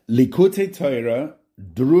Likutei Torah,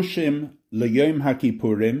 Drushim L'Yom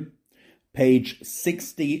HaKippurim, page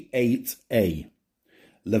 68a.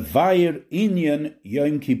 Levair Inyan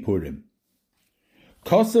Yom Kippurim.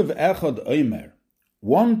 Kosav Echad Omer,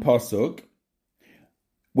 one pasuk,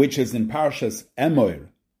 which is in Parshas Emor,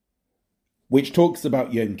 which talks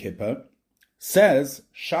about Yom Kippur, says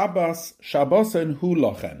Shabbosen hu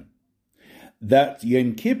lochem, that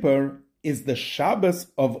Yom Kippur is the Shabbos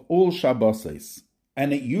of all Shabboses,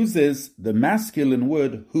 and it uses the masculine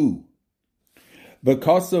word hu.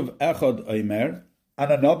 Because of Echad Omer,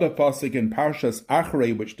 and another pasuk in Parshas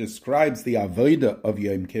Achrei which describes the avodah of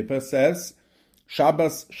Yom Kippur says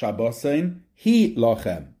Shabbos Shabbosein hi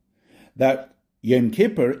lochem, that Yom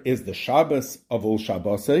Kippur is the Shabbos of all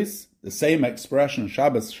Shabboses, the same expression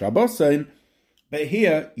Shabbos Shabbosein, but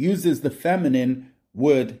here uses the feminine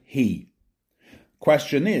word he.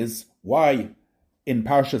 Question is, why in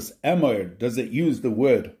Parshas Emor does it use the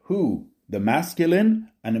word hu, the masculine,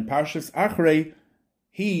 and in Parshas Achrei,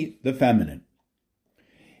 he, the feminine?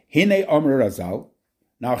 Hine Omer Razal.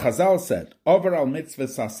 Now Chazal said, Over al mitzvah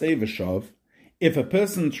saseh v'shov, if a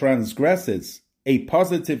person transgresses a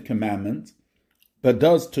positive commandment, but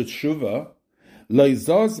does teshuvah,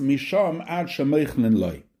 loizos misham ad shemeichlin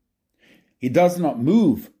loy. He does not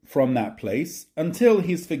move from that place until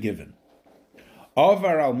he's forgiven.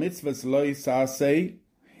 Over al mitzvahs loy saseh,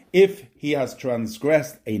 if he has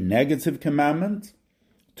transgressed a negative commandment,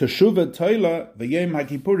 teshuvah toila v'yom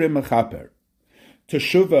hakippurim mechaper.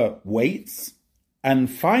 Teshuvah waits,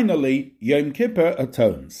 and finally Yom Kippur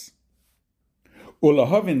atones.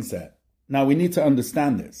 Ulahavin zeh. Now we need to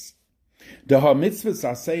understand this. Deha mitzvah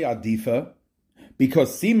saseh adifa,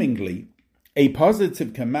 because seemingly a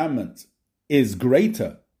positive commandment is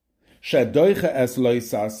greater, shedoicha es loy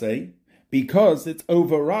saseh, because it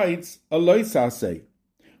overrides a loy saseh.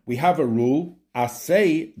 We have a rule,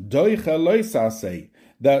 aseh doicha loy saseh,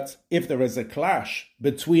 that if there is a clash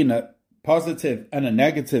between a positive and a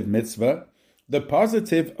negative mitzvah, the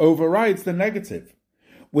positive overrides the negative,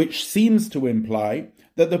 which seems to imply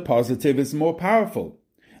that the positive is more powerful.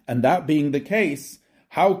 And that being the case,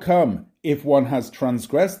 how come if one has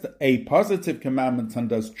transgressed a positive commandment and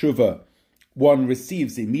does tshuva, one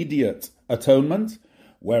receives immediate atonement,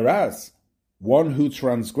 whereas one who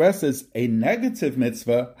transgresses a negative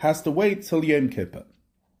mitzvah has to wait till Yom Kippur?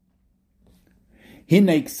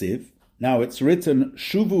 Hineksiv. Now it's written,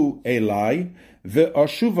 Shuvu Elai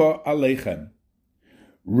ve'ashuva aleichem.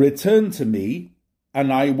 Return to me,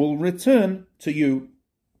 and I will return to you.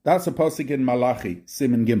 That's a pasuk in Malachi,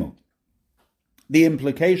 Siman Gimel. The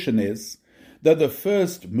implication is that the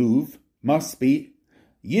first move must be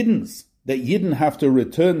Yidden's, that Yidden have to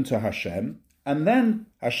return to Hashem, and then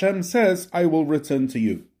Hashem says, I will return to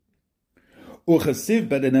you. Uchasiv,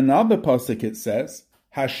 but in another pasuk it says,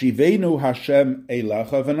 Hashivenu Hashem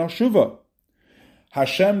Eilacha v'nashuva.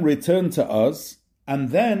 Hashem returned to us,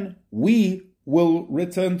 and then we will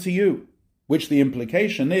return to you. Which the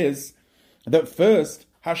implication is that first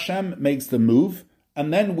Hashem makes the move,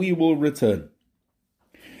 and then we will return.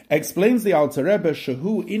 Explains the Alter Rebbe,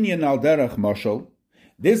 Shehu Inyan al derech mashal.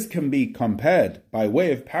 This can be compared by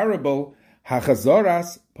way of parable,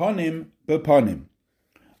 Hachazoras ponim beponim,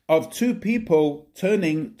 of two people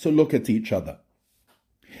turning to look at each other.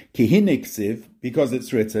 Ki hiniksiv, because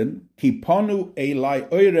it's written, Ki ponu elai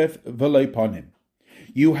oiref v'loi ponim.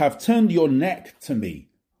 You have turned your neck to me,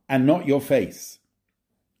 and not your face.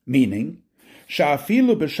 Meaning,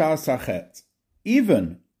 Sha'afilu b'shah sachet,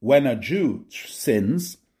 even when a Jew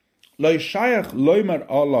sins, Loi shayach loimer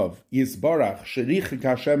olav yisborach sherichik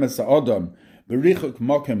Hashem es ha'odam berichuk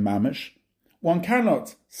mokem mamish. One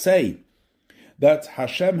cannot say that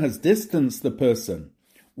Hashem has distanced the person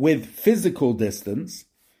with physical distance,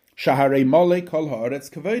 Shaharei mole kol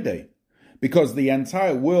haaretz kavodei, because the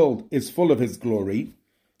entire world is full of His glory,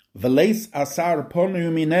 v'leis asar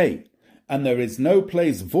ponu minei, and there is no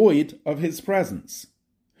place void of His presence.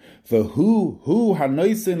 V'hu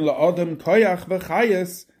hanoisin la'odam koyach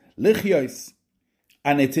v'chayes lichyos,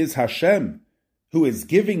 and it is Hashem who is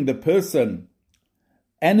giving the person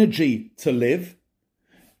energy to live,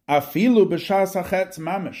 afilu b'shas hachet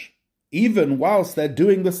mamish, even whilst they're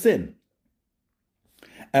doing the sin.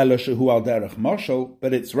 Ela shehu al derech mashal,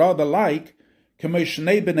 but it's rather like k'mo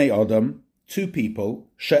shnei b'nei adam, two people,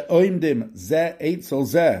 she'oimdim zeh eitzel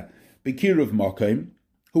zeh b'kiruv mokim,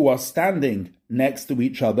 who are standing next to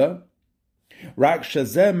each other. Rak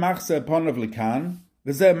shezeh machzeh ponav lekan,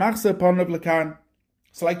 v'zeh machzeh ponav lekan.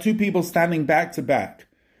 It's like two people standing back to back.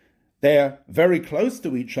 They're very close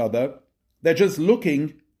to each other. They're just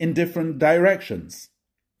looking in different directions.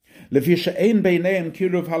 Because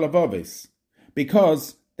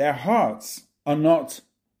their hearts are not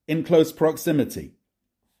in close proximity.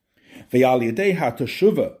 Ve'al yedei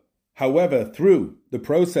ha-teshuvah, however, through the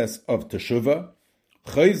process of teshuvah,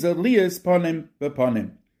 chayzer liyas panim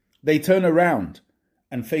b'panim, they turn around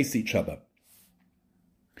and face each other.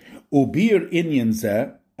 Ubir inyan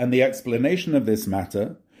zeh, and the explanation of this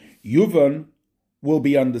matter, Yuvan, will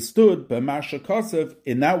be understood b'masha kosev,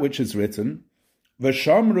 in that which is written,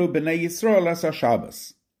 v'shamru b'nei Yisrael es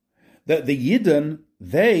ha-Shabbos, that the Yidden,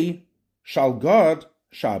 they shall guard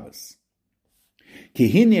Shabbos.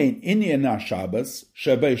 Ki hinyen inyan ha-Shabbos,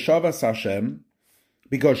 shebei shavas Hashem,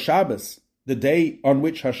 because Shabbos, the day on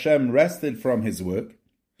which Hashem rested from his work,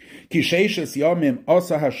 ki sheishes yomim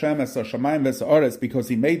osa Hashem es ha-shamayim ves ha'oretz, because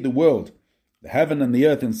he made the world, the heaven and the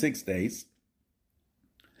earth, in 6 days.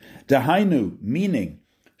 Dahainu, meaning,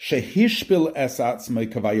 shehishpil es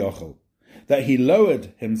atzmei kavayochel, that he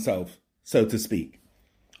lowered himself, so to speak,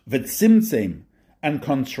 v'tzimtzim, and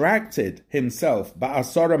contracted himself,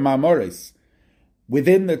 ba'asora mamoris,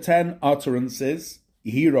 within the 10 utterances,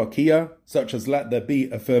 yihirokia, such as let there be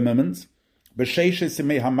a firmament, b'sheishes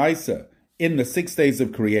imei hamaisa, in the 6 days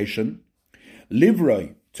of creation,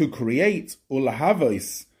 livroi, to create,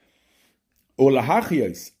 ulahavois,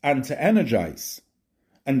 ulahachios, and to energize,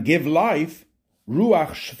 and give life,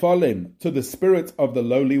 ruach shfolim, to the spirit of the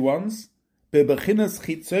lowly ones, bebechinas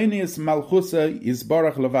chitzonius malchusa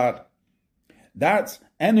yisbarach levad. That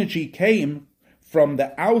energy came from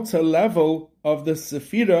the outer level of the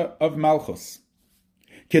Sephira of Malchus.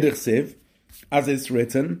 Kidduchsiv, as it's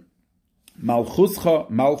written, Malchuscha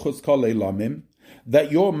Malchus kol elamim,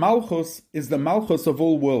 that your Malchus is the Malchus of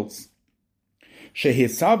all worlds.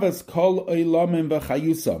 Shehisavas kol elamim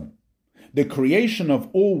v'chayusam, the creation of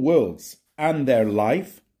all worlds and their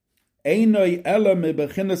life, einoi ela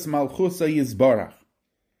mebechinas Malchusa yizbarach,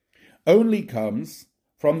 only comes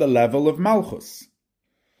from the level of Malchus.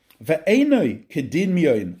 Ve'enoi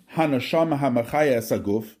kedinmyon hanashama hamachaya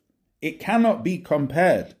esaguf, it cannot be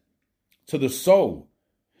compared to the soul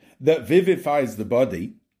that vivifies the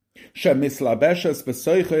body, shemislabeshas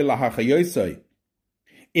besoichoi lahachayosoi,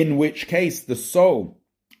 in which case the soul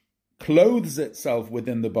clothes itself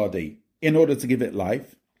within the body in order to give it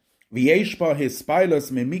life, v'yeshpa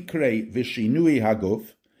hispailos mimikre vishinui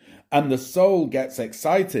haguf, and the soul gets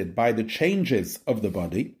excited by the changes of the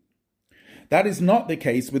body. That is not the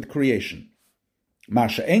case with creation.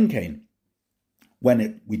 Masha enkein,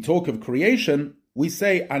 when we talk of creation, we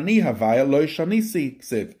say, Ani havaya lo shanisi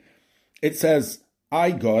ksiv. It says,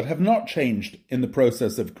 I, God, have not changed in the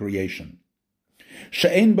process of creation.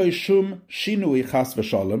 She'en bo shum shinui chas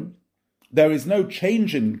v'sholem, there is no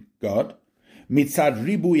change in God, mitzad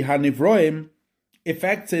ribui hanivroim,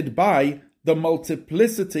 affected by the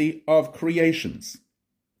multiplicity of creations.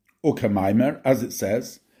 Ukamaimer, as it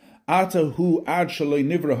says, Ata hu ad shaloi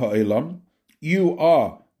nivra ha'olam, you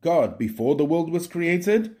are God before the world was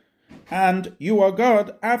created, and you are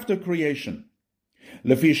God after creation.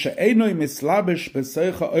 Lefi she'enoi mislabish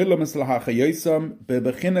b'seicha olam eslahachayosam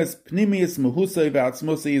bebechinas pnimius muhusay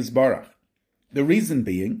ve'atzmosay yizbarach. The reason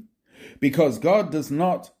being, because God does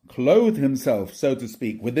not clothe himself, so to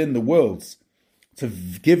speak, within the worlds to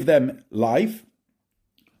give them life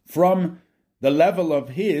from the level of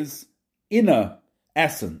his inner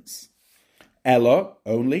essence. Ella,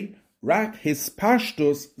 only, rak his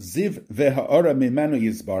pashtus ziv veha'ora mimenu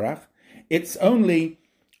yizbarach, it's only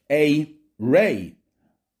a ray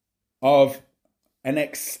of an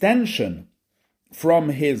extension from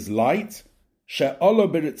his light, she'olo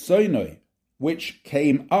b'ritzoinoi, which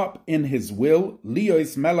came up in his will,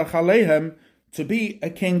 lios melech alehem, to be a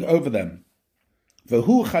king over them.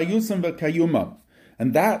 V'hu chayusam v'kayumam,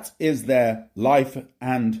 and that is their life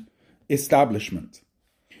and establishment.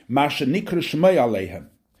 Masha nikra shmei alehem,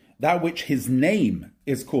 that which his name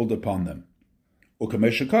is called upon them.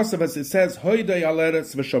 Ukamesha kosav, as it says, hoidei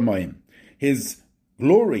aleretz v'shamayim, his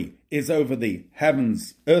glory is over the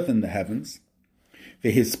heavens, earth and the heavens.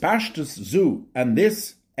 V'hispashtus zu, and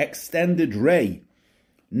this extended ray,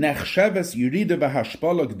 nechsheves yurida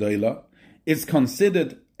v'hashpola gdoila, is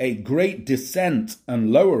considered a great descent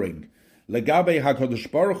and lowering, legabe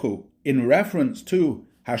HaKadosh Baruch Hu, in reference to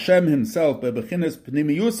Hashem himself, bebechinas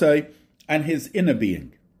pnimiyusay, and his inner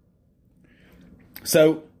being.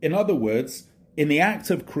 So, in other words, in the act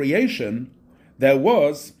of creation, there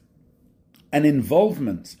was an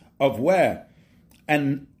involvement of where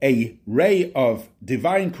a ray of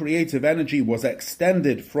divine creative energy was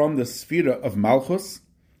extended from the sphere of Malchus.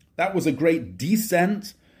 That was a great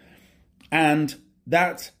descent, and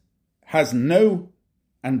that has no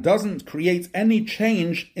and doesn't create any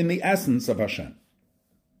change in the essence of Hashem.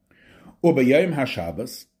 Ubayom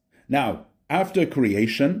HaShabbos. Now, after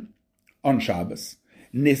creation, on Shabbos,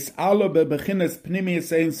 nis'ala bebechinas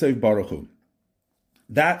pnimius ein sof baruch hu.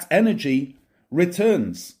 That energy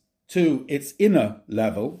returns to its inner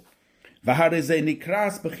level, v'harezeh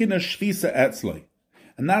nikras bechinas shvisa etzloi.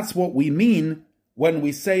 And that's what we mean when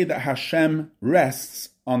we say that Hashem rests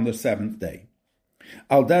on the seventh day.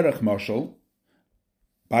 Al derech moshel,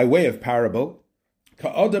 by way of parable,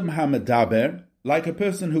 ka'odem ha-medaber, like a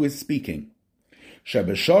person who is speaking.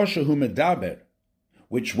 Shebeshor shehu medaber,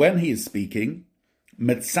 which when he is speaking,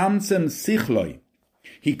 metzamtzem sichloi,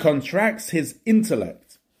 he contracts his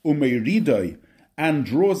intellect, umeiridoi, and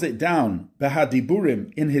draws it down,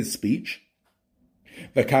 behadiburim, in his speech.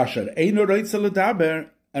 V'kasher eino roitze ledaber,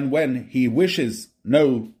 and when he wishes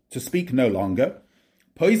to speak no longer,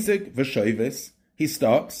 poisik v'shoivis, he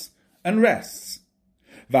stops and rests.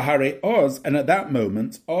 V'harei oz, and at that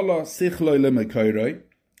moment, ola sichloi lemekoiroi,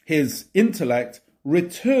 his intellect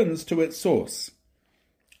returns to its source.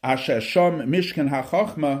 Asher shom mishkan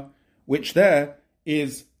ha'chochma, which there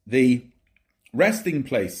is the resting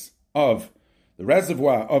place of the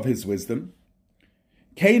reservoir of his wisdom.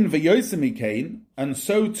 Kain v'yosemi kain, and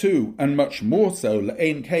so too, and much more so,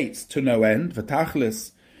 le'ein kates, to no end,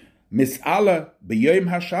 v'tachlis, mis'ala b'yom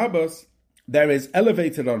ha'shabbos, there is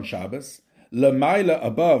elevated on Shabbos, l'mayla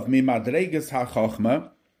above mimadreges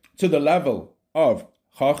ha'chochma, to the level of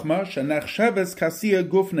chochma, shenechsheves kasiya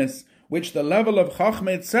gufnis, which the level of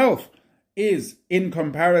chochma itself is, in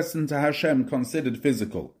comparison to Hashem, considered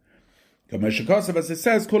physical. As it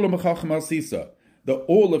says, the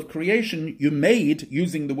all of creation you made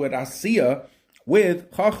using the word asiya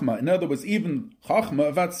with chachma. In other words, even chachma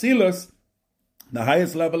of Atzilus, the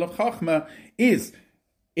highest level of chachma, is,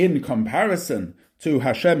 in comparison to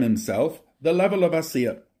Hashem himself, the level of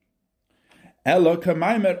asiya. Elo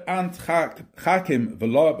kamaimer ant chakim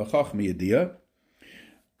v'lo b'chachma yediyah.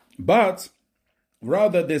 But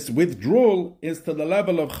rather this withdrawal is to the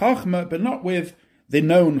level of chachma, but not with the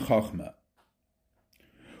known chachma.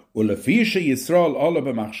 Ulefisha Yisrael ola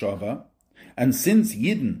b'machshava, and since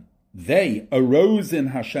Yidden, they arose in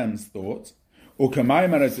Hashem's thought,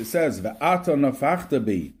 ukamaymer, as it says, ve'ata nofachta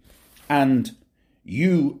bi, and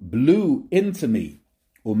you blew into me,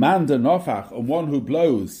 umanda nofach, and one who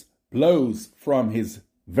blows from his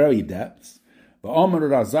very depths, ve'omer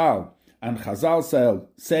razal, and Chazal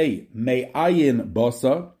say, me ayin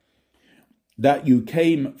bosa, that you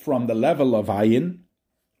came from the level of ayin,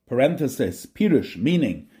 parenthesis, pirush,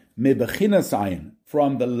 meaning, me bechinas ayin,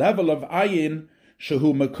 from the level of ayin,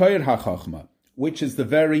 shehu mekoir ha-chachma, which is the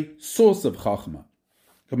very source of chachma.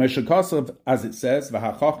 As it says,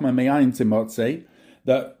 v'ha-chachma me'ayin timotze,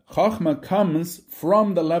 that chachma comes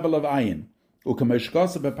from the level of ayin.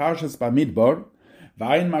 U'kameshkosav b'parshas b'midbar,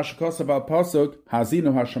 v'ayin mashkosav al-pasuk,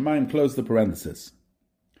 hazinu ha-shamayim, close the parenthesis.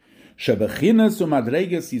 Shebechinas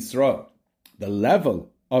u'madreges Yisrael, the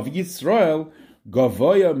level of Yisrael,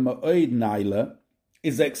 gavoya ma'oid naila,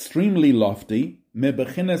 is extremely lofty,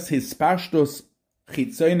 mebechinas hispashtus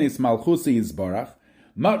chitzonis malchusi yisbarach,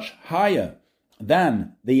 much higher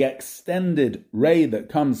than the extended ray that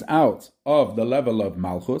comes out of the level of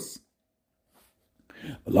malchus.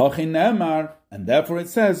 And therefore it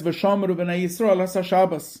says, V'shomeru b'nei Yisrael hasa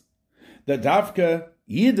Shabbos, that Davka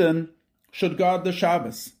Yidden should guard the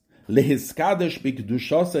Shabbos, lehiskadesh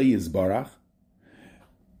b'kedushosa yisbarach,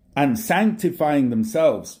 and sanctifying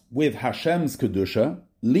themselves with Hashem's Kedusha,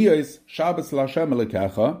 Lios Shabbos L'Hashem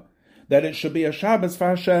Elekecha, that it should be a Shabbos for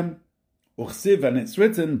Hashem. Uchsiv, and it's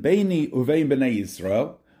written, Beini uvein b'nei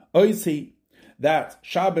Yisrael, Oisi, that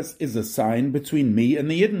Shabbos is a sign between me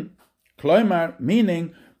and the Yidden. Kloimar,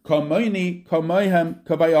 meaning, Komoini komoihem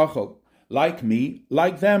kavayachol, like me,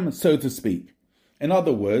 like them, so to speak. In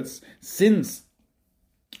other words, since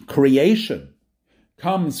creation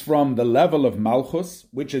comes from the level of Malchus,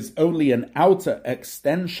 which is only an outer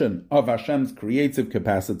extension of Hashem's creative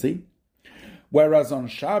capacity, whereas on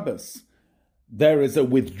Shabbos there is a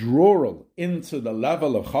withdrawal into the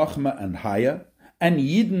level of Chachma and higher, and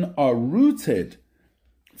Yidden are rooted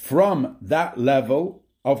from that level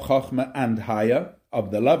of Chachma and higher, of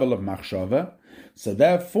the level of Machshava. So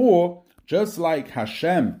therefore, just like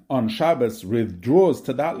Hashem on Shabbos withdraws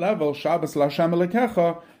to that level, Shabbos L'Hashem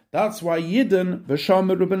Elekecha, that's why Yidden,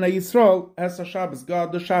 v'shomeru b'nei Yisrael, es ha-Shabbos,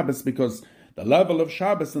 guard the Shabbos, because the level of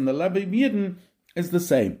Shabbos and the level of Yidden is the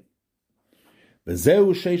same.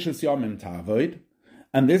 V'zeu sheishes yomim ta'avoid,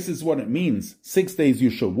 and this is what it means, 6 days you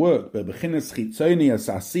shall work, bebechinas chitzonias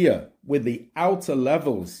asiyah, with the outer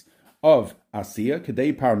levels of asiyah,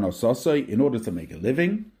 kedei parnososoi, in order to make a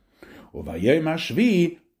living, uvayom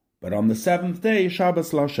hashvi, but on the seventh day,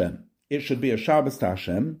 Shabbos l'Hashem. It should be a Shabbos to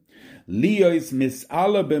Hashem, Liyos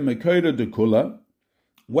mis'ala b'mekoda dekula,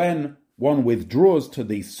 when one withdraws to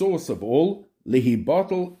the source of all, lihi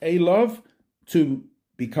bottle elov, to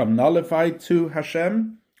become nullified to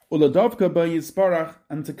Hashem, uladovka b'yisparach,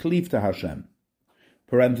 and to cleave to Hashem.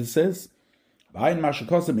 Parenthesis, v'ayin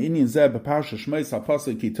mashakosam inyan zeh b'parsha shmois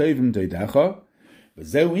ha'posel ki tovim doidecha,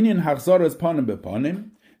 v'zeu inyan hachzoras panim b'panim,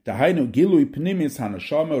 dahainu gilui pnimis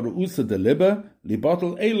hanashama ru'usa deliba,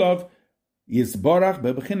 libotel elov, yisbarach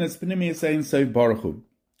b'bechinas pnimis ein sof baruchu.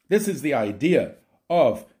 This is the idea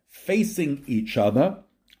of facing each other,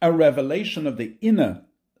 a revelation of the inner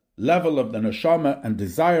level of the neshama and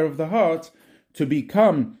desire of the heart to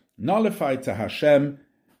become nullified to Hashem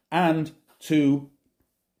and to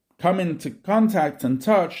come into contact and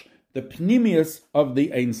touch the pnimius of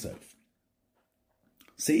the Ein Sof.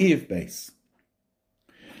 Se'if base.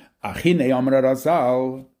 Achine Amra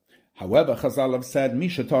Razal. However, Chazal have said,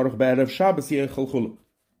 Misha Taruch Be'erev Shabbos Yechel Chulu.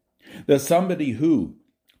 There's somebody who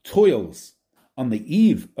toils on the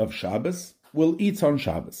eve of Shabbos will eat on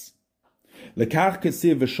Shabbos. Lekach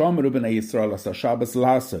kesiv v'shomeru b'nei Yisrael as Shabbos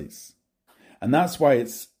lasos. And that's why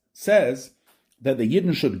it says that the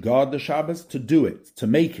Yidden should guard the Shabbos to do it, to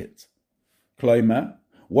make it. Kloima,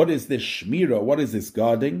 what is this shmira? What is this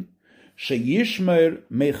guarding? Sheyishmer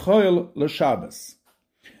mechoil l'Shabbos.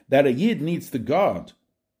 That a Yid needs to guard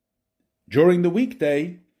during the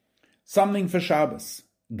weekday something for Shabbos.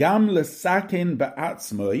 Gam lesakin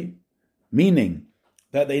ba'atzmoi, meaning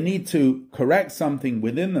that they need to correct something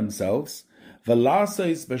within themselves,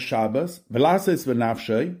 v'lasos b'Shabbos, v'lasos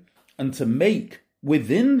v'nafshay, and to make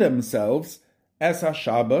within themselves es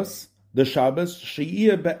ha-Shabbos, the Shabbos,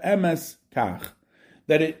 she'ir be'emes kach,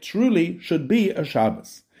 that it truly should be a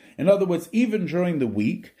Shabbos. In other words, even during the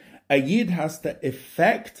week, a Yid has to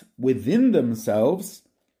effect within themselves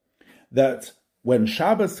that when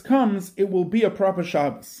Shabbos comes, it will be a proper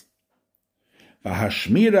Shabbos.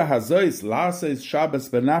 V'hashmira hazois lases Shabbos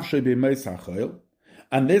b'nafshay b'mos ha'choil,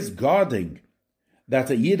 and this guarding that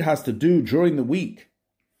a Yid has to do during the week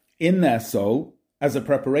in their soul as a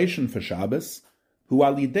preparation for Shabbos, who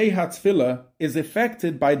al yidei hatzfilah is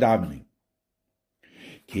effected by davening.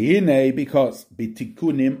 Ki'inei, because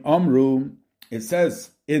b'tikunim amru, it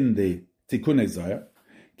says in the Tikunei Zohar,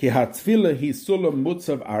 ki hatzfilah hi sulam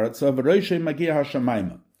mutzav aretzav v'roshei magia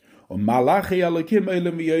hashamayma, u'malachei elokim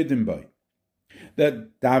olam yodim boi.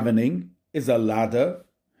 That davening is a ladder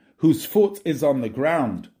whose foot is on the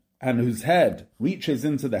ground and whose head reaches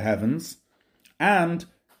into the heavens, and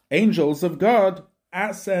angels of God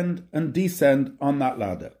ascend and descend on that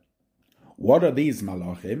ladder. What are these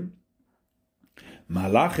malachim?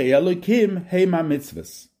 Malachei Elokim heima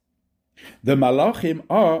mitzvahs. The malachim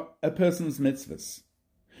are a person's mitzvahs.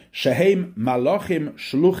 Shehem malachim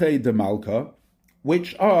shluchei de malka,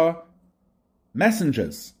 which are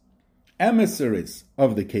messengers, emissaries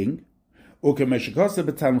of the king, ukemeshikosa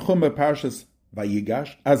b'tanchuma parshas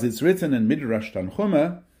vayigash, as it's written in Midrash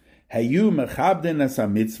Tanchuma, hayu mechabden es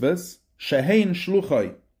ha-mitzvahs, shehein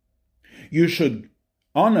shluchoi. You should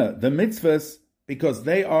honor the mitzvahs because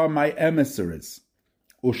they are my emissaries.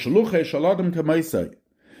 Ushluchei shaladam kamoisai.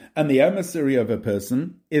 And the emissary of a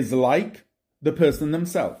person is like the person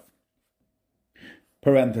themselves.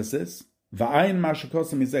 Parenthesis. V'ayin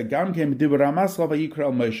mashakosam izeh gam kem dibra masla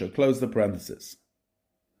vayikra Moshe. Close the parenthesis.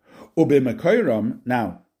 Ubimekoiram,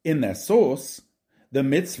 now, in their source, the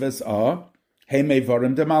mitzvahs are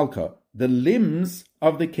heimevorim de malka, the limbs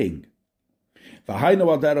of the king.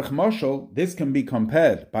 V'hainu al derech moshel, this can be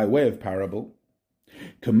compared by way of parable.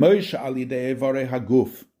 K'moshe al yidei evore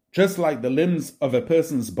haguf, just like the limbs of a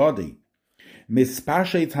person's body.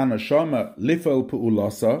 Mispashet hanashama lifol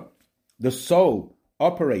pu'ulosa, the soul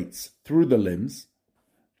operates through the limbs.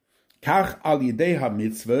 Kach al yidei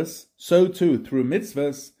ha-mitzvahs, so too through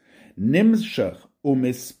mitzvahs, nimshach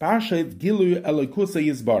umispashet gilu elokusa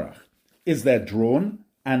yizbarach, is there drawn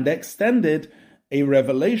and extended a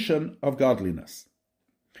revelation of godliness.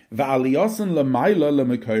 Va'aliyosan l'mayla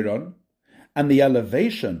l'mekoron, and the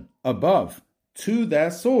elevation above to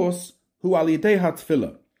their source, hu al yidei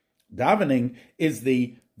hatfilah. Davening is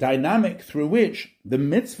the dynamic through which the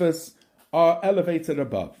mitzvahs are elevated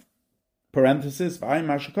above. Parenthesis, v'ayin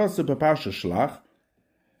mashakosu b'parsha shlach,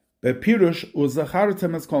 bepirush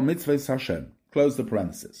u'zachartem es kol mitzvahs Hashem. Close the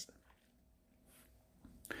parenthesis.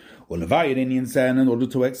 U'levayir inyan zen, in order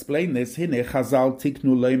to explain this, hine chazal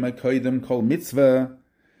tiknu leima koidem kol mitzvah.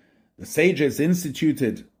 The sages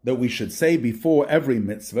instituted that we should say before every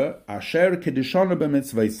mitzvah, asher kedishona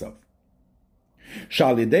b'mitzvahsav.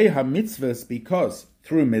 Shalidei ha-mitzvahs, because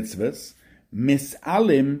through mitzvahs,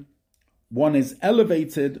 mis'alim, one is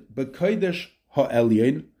elevated b'kodesh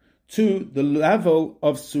ha'elyon, to the level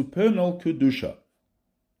of supernal Kedusha.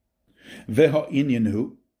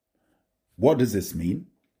 Ve'ha'inyan, what does this mean?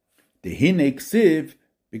 Dehine ksiv,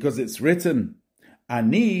 because it's written,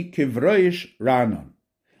 Ani kivroish ranon.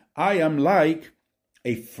 I am like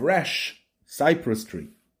a fresh cypress tree.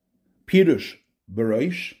 Pirush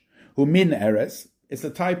beroish, hu min eres, is a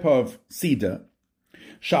type of cedar,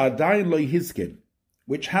 sha'adayin lo hizkin,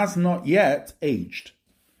 which has not yet aged.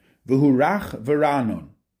 V'hurach v'ranon,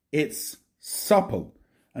 it's supple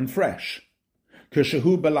and fresh.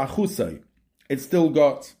 Keshehu belachusay, it's still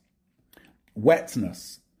got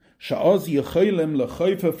wetness. Sha'oz yecholim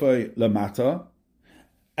lechoifefei lemata,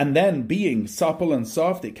 and then being supple and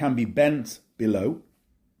soft, it can be bent below.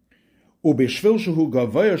 Ubishvil shehu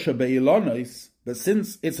gavoya shebe'ilonos, but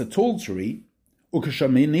since it's a tall tree,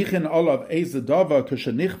 ukeshaminichen olav ezedava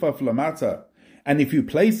keshenichvaf lemata, and if you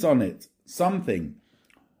place on it something,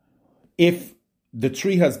 if the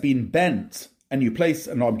tree has been bent and you place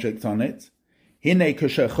an object on it, hine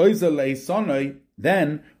keshechoizer leisonoi,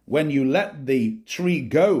 then when you let the tree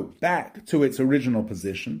go back to its original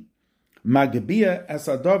position, magbia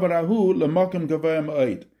esadavarahu lemokim gavoya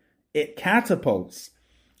me'od, it catapults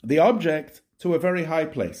the object to a very high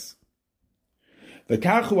place.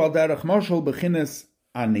 V'kachu al derech moshel b'chines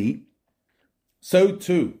ani, so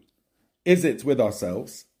too is it with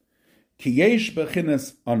ourselves. Ki yesh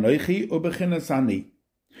b'chines anoichi u b'chines ani,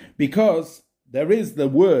 because there is the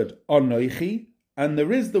word anoichi and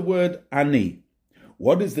there is the word ani.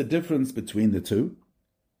 What is the difference between the two?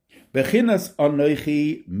 Bechinas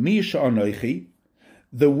anoichi, misha anoichi.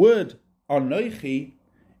 The word anoichi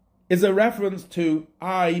is a reference to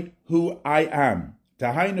I who I am.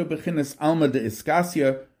 Tahainu bechinas alma de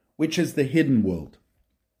iskasia, which is the hidden world.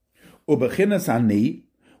 Ubechinas ani,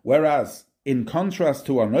 whereas in contrast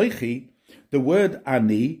to anoichi, the word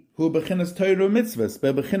ani, hu bechinas Torah mitzvahs,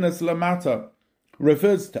 bechinas lamata,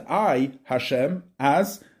 refers to I, Hashem,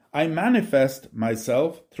 as I manifest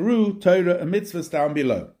myself through Torah and mitzvahs down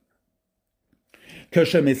below.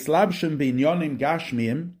 Kashemislabshim binyonim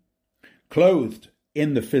gashmiyim, clothed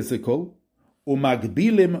in the physical,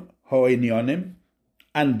 umagbilim hoinyonim,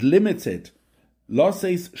 and limited,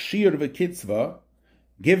 loses shir v'kitzva,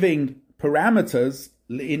 giving parameters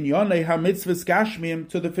l'inyonei ha-mitzvahs gashmiyim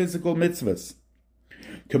to the physical mitzvahs.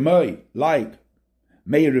 K'moi, like,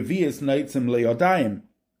 mei revius noitzim le'odayim,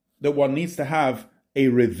 that one needs to have a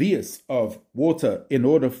revius of water in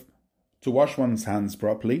order to wash one's hands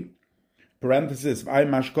properly. Parenthesis,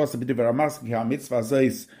 close the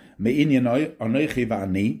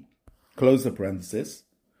parenthesis.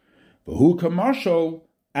 V'hu kamashol,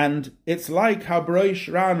 and it's like habroish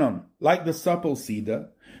ranon, like the supple cedar,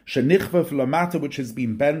 shenichvaf lamata, which has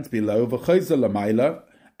been bent below, v'choiza lamaila,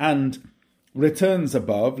 and returns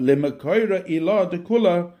above, limakoira ila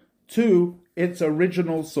dekula, to its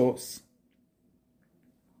original source.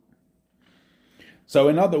 So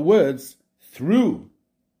in other words, through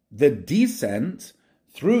the descent,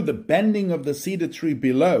 through the bending of the cedar tree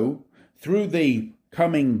below, through the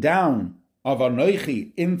coming down of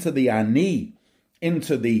Anoichi into the Ani,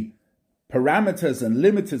 into the parameters and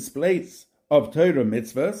limited space of Torah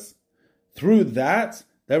mitzvahs, through that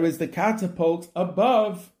there is the catapult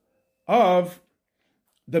above of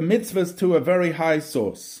the mitzvahs to a very high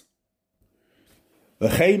source.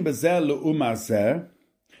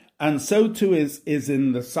 And so too is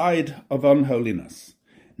in the side of unholiness.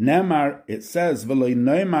 Nemar, it says, we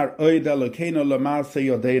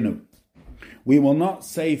will not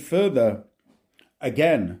say further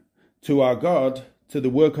again to our God, to the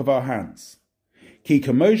work of our hands. Because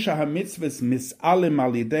just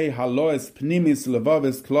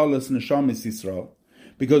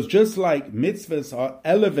like mitzvahs are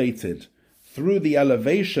elevated through the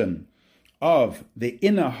elevation of the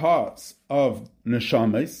inner hearts of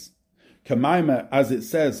neshamis, Kamaima, as it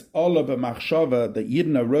says, Ola b'machshava, that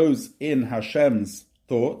Yidden arose in Hashem's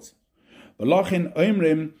thoughts. V'lochin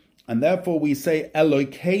oimrim, and therefore we say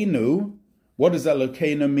Elokeinu. What does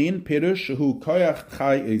Elokeinu mean? Pirush hu koyach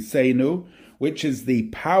chai eseinu, which is the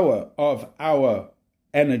power of our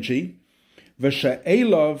energy.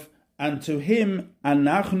 V'she'elov, and to him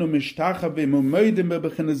anachnu mishtachavim u'modim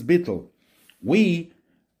bebechinas bittul. We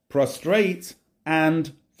prostrate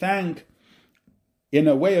and thank in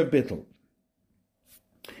a way of bittul.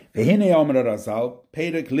 V'hinei Omer Razal,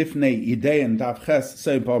 Perek Lifnei Idein Daf Ches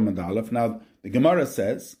Seim Pamad Aleph. Now the Gemara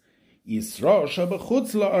says, Yisro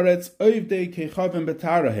Shabachutz La'aretz Oivdei Kechavim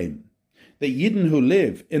B'Tarahim. The Yidden who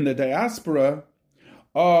live in the diaspora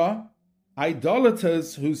are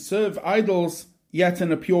idolaters who serve idols yet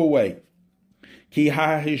in a pure way. Ki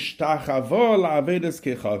ha'hishtachavo la'avedes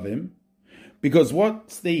kechavim, Because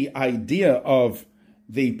what's the idea of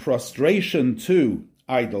the prostration to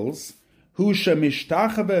idols? This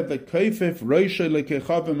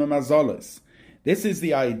is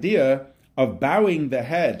the idea of bowing the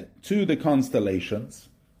head to the constellations.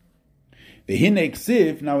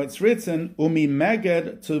 Now it's written,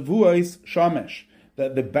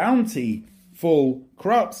 that the bountiful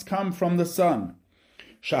crops come from the sun.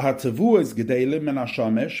 Because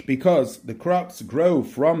the crops grow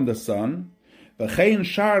from the sun. And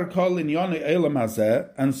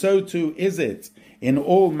so too is it in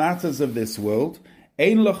all matters of this world.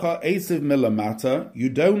 You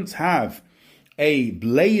don't have a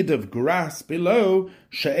blade of grass below,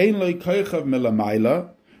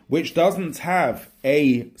 which doesn't have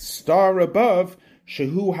a star above,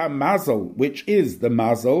 shehu hamazal, which is the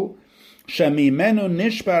mazal, shemimenu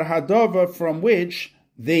nishbar hadova, from which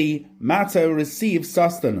the matter receives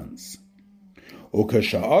sustenance.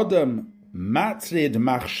 Ukasha'adam matrid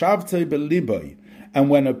machshavtei beliboy, and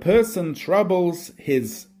when a person troubles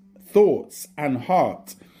his thoughts and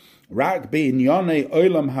heart, rak b'inyonei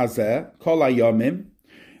olam hazeh kol hayomim,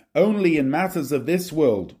 only in matters of this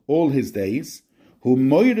world all his days, hu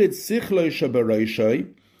moirid sichlo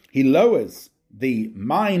shabaroshoi, he lowers the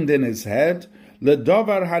mind in his head,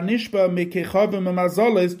 ledovar hanishba mikechavim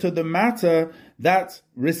amazoles, to the matter that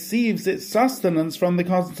receives its sustenance from the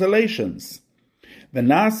constellations. And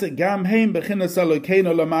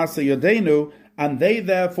they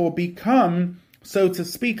therefore become, so to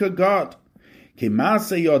speak, a God. Because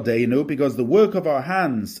the work of our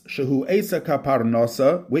hands, shehu esa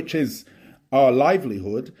kaparnosa, which is our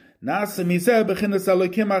livelihood,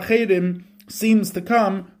 seems to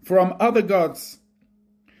come from other gods.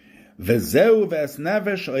 This is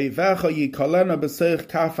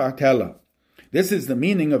the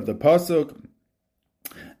meaning of the pasuk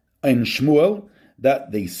in Shmuel,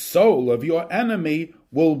 that the soul of your enemy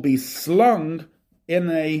will be slung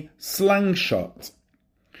in a slingshot.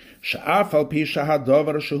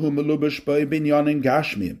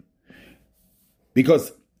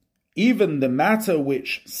 Because even the matter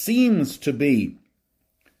which seems to be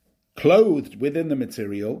clothed within the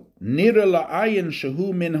material,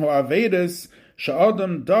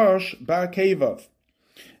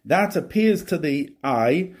 that appears to the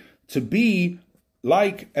eye to be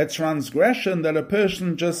like a transgression that a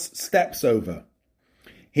person just steps over.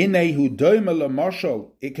 It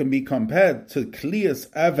can be compared to klias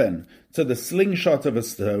even, to the slingshot of a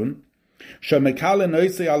stone,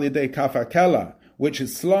 which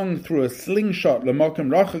is slung through a slingshot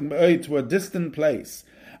to a distant place,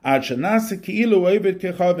 until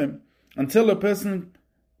a person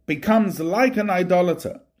becomes like an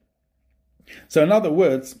idolater. So in other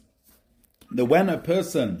words, that when a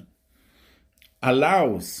person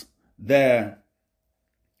allows their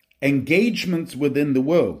engagements within the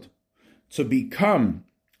world to become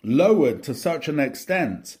lowered to such an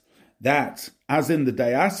extent that, as in the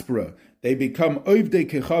diaspora, they become ovdei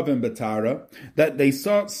kechavim betara, that they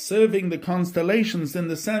start serving the constellations in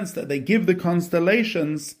the sense that they give the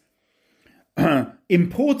constellations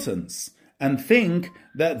importance and think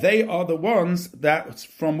that they are the ones that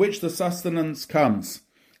from which the sustenance comes.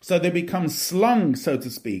 So they become slung, so to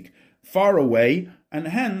speak, far away, and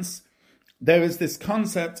hence there is this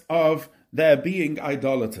concept of their being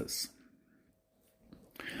idolaters.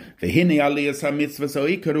 Now,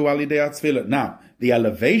 the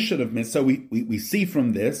elevation of mitzvah, so we see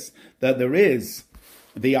from this that there is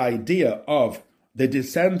the idea of the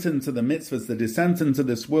descent into the mitzvahs, the descent into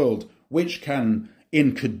this world, which can,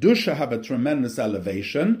 in Kedusha, have a tremendous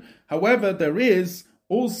elevation. However, there is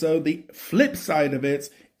also the flip side of it,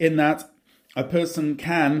 in that a person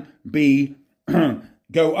can be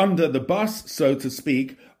go under the bus, so to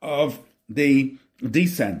speak, of the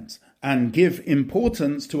descent and give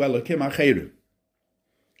importance to Elokim Acheru.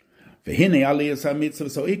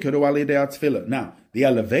 Now, the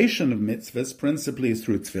elevation of mitzvahs principally is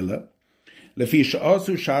through tefillah,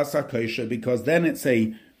 because then it's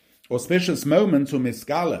a auspicious moment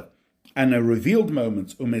umiskala, and a revealed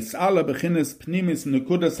moment umisala bechinas pnimis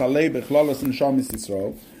nukudas alei bechlalas and shamis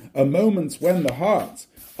Yisrael, a moment when the heart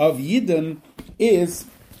of Yidden is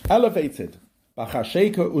elevated,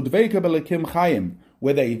 b'chasheka udveika b'lekim chayim,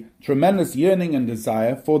 with a tremendous yearning and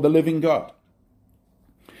desire for the living God.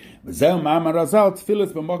 And that's why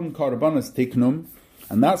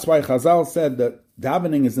Chazal said that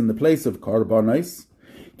davening is in the place of korbanos,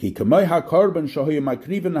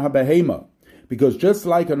 because just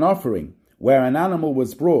like an offering where an animal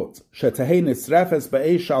was brought,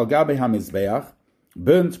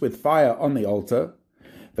 burnt with fire on the altar,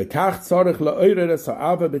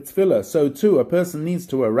 so too a person needs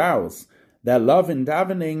to arouse their love in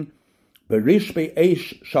davening, berishbe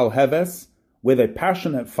eish shal heves, with a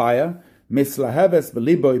passionate fire, misla heves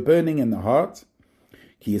beliboy, burning in the heart,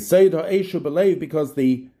 ki yesod ha'eshu belev, because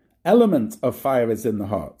the element of fire is in the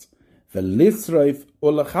heart, v'lisroif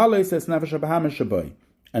ulachales es nefesh habahamis shaboy,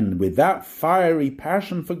 and with that fiery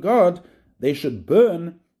passion for God, they should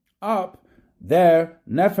burn up their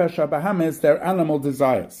nefesh habahamis, their animal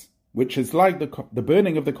desires, which is like the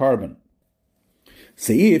burning of the carbon.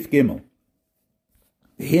 Seif Gimel.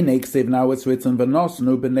 Hinek siv, now it's written,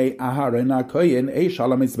 v'nosnu b'nei Aharon HaKoyin eish al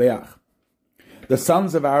HaMizbeach. The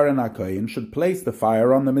sons of Aaron HaKoyin should place the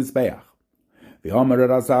fire on the Mizbeach. V'omer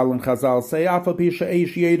Razal and Chazal say, afal pi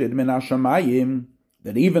she'eish yedid min hashamayim,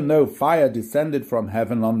 that even though fire descended from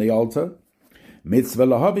heaven on the altar, mitzvah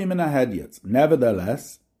lahavi min hahedyot,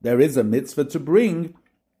 nevertheless, there is a mitzvah to bring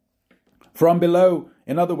from below,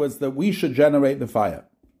 in other words, that we should generate the fire.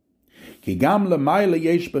 Ki gam l'mayla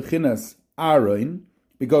yesh bechinas Aaron,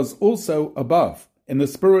 because also above, in the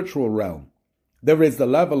spiritual realm, there is the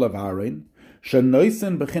level of Aaron,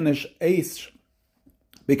 shenoisen bechinas eish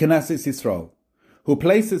b'knesses Yisrael, who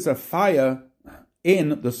places a fire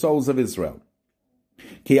in the souls of Israel.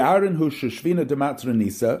 Ki Aaron hu sheshvina dematr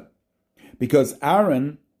nisa, because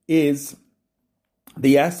Aaron is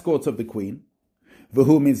the escort of the queen.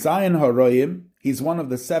 V'hu mizayin haroyim, he's one of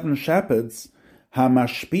the 7 shepherds,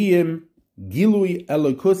 hamashpiyim gilui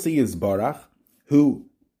elokusi yizbarach, who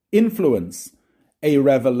influence a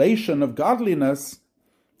revelation of godliness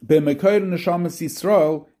b'mekor neshamas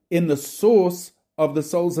Yisrael, in the source of the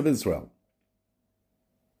souls of Israel.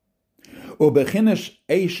 Ubechinish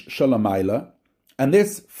eish shalamayla, and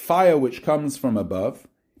this fire which comes from above,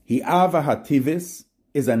 he ava hativis,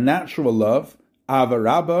 is a natural love, ava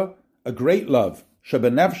rabba, a great love,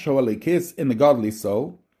 shebenefsho alikis, in the godly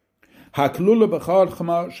soul, haklula b'chad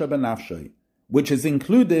chama shebenafshay, which is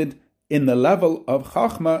included in the level of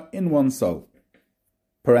chachma in one's soul.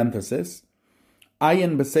 Parenthesis.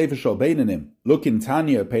 Ayin b'sefer shel beinanim, look in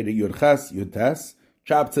Tanya, Peder Yudches, Yudtes,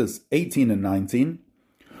 chapters 18 and 19.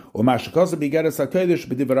 Umashakos b'geres hakodesh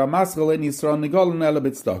b'divrei maschal en Yisrael nigolen ele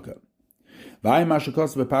b'tzedakah. V'ay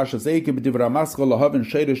mashakos b'parshas Eike b'divrei maschal lahavin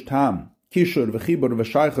sherish tam, kishur v'chibur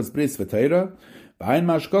v'shaychas bris v'teira. V'ay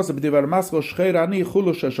mashakos b'divrei maschal shcher ani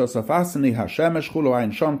chulu sheshosafasini hashemesh chulu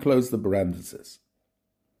ayin sham, close the parenthesis.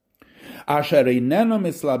 Asher einenu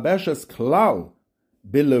mislabeshes klal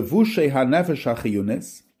b'levushe hanefesh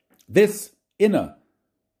hachiyunis, this inner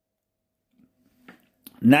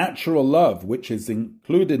natural love, which is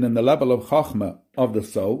included in the level of chachma of the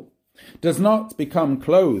soul, does not become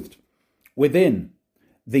clothed within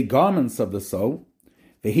the garments of the soul.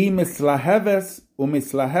 V'hi mislaheves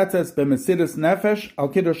umislahetes b'mesidas nefesh al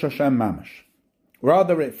kiddush Hashem mamash.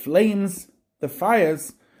 Rather, it flames the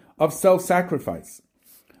fires of self-sacrifice.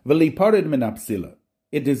 V'liparid min apsila,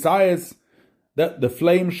 it desires that the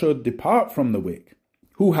flame should depart from the wick.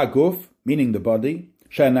 Hu haguf, meaning the body,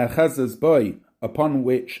 she'nechazes boy, upon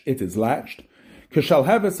which it is latched. It's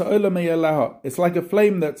like a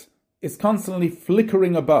flame that is constantly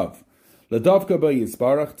flickering above. L'davka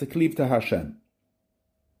b'yisbarach, to cleave to Hashem.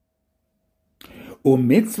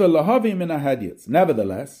 U'mitzvah lahavi min hahedyot.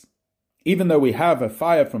 Nevertheless, even though we have a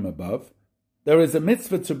fire from above, there is a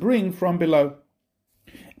mitzvah to bring from below.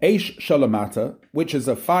 Eish shalamata, which is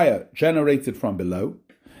a fire generated from below,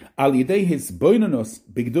 al yidei hisboinanus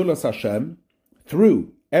bigdulas Hashem,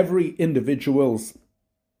 through every individual's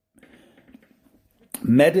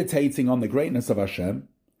meditating on the greatness of Hashem,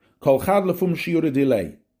 kol chad lefum shiura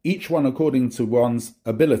delay, each one according to one's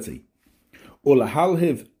ability,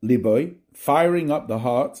 ulahalhiv liboy, firing up the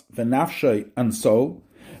heart, v'nafshay, and soul,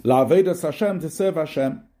 la'avedas Hashem, to serve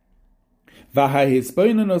Hashem,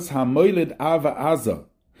 v'hahisboinanus hamoilid ava azah,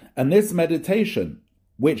 and this meditation,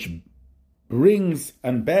 which brings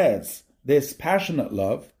and bears this passionate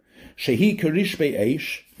love, shehi karish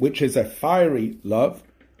be'esh, which is a fiery love,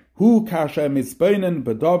 hu kasher misboinen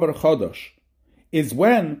b'davar chodosh, is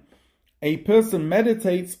when a person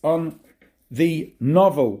meditates on the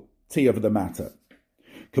novelty of the matter.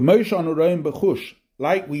 K'mosh anuroim b'chush,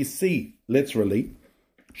 like we see literally,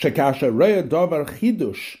 shekasher reya davar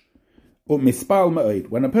chidush,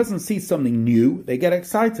 when a person sees something new, they get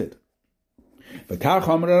excited. So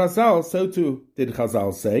too did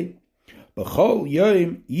Chazal say,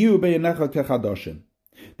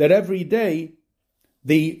 that every day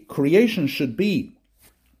the creation should be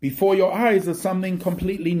before your eyes as something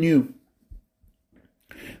completely new.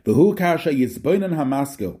 And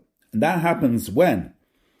that happens when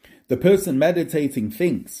the person meditating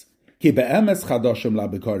thinks that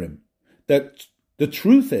the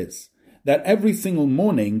truth is that every single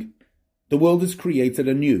morning the world is created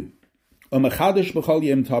anew. Umechadish b'chol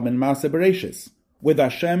yom tov ma'aseh bereshis, with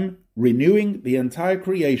Hashem renewing the entire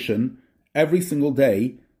creation every single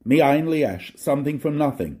day, mi'ayin li'esh, something from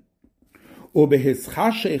nothing.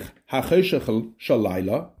 Ubehischashich ha'choshech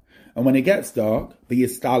shalayla, and when it gets dark,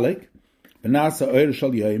 v'yistalik, b'nasa oir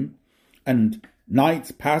shal yom, and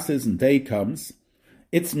night passes and day comes,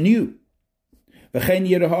 it's new. V'chein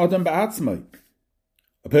yireh ha'adam ba'atzmai.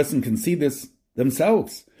 A person can see this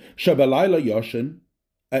themselves. Shabalayla yoshin,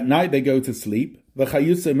 at night they go to sleep,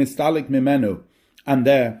 v'chayusa mistalik mimenu, and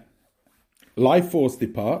their life force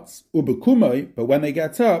departs, ubekumoi, but when they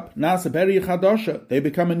get up, nasa beri chadosha, they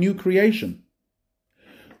become a new creation.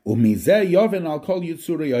 Umizeh yovin al kol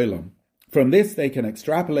yitzurei olam. From this they can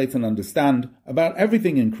extrapolate and understand about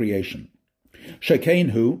everything in creation.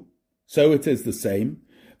 Shekein hu, so it is the same,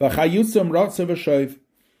 v'chayusam rotzav v'shov,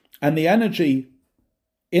 and the energy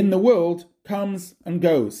in the world comes and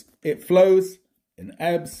goes. It flows, it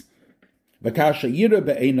ebbs. V'kasha yira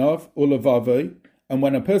be'enov u'levavoi, and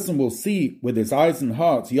when a person will see with his eyes and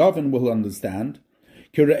heart, Yavin will understand,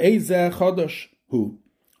 kirei zeh chodosh hu,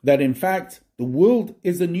 that in fact the world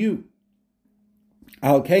is anew.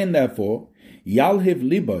 Al kain therefore, yalhiv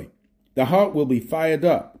liboy, the heart will be fired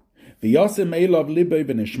up. V'yosim elov liboy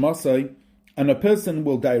v'nishmosai, and a person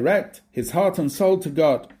will direct his heart and soul to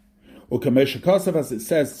God. U'kameshakasav, as it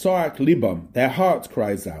says, tzoak libam, their heart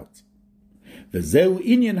cries out. V'zeu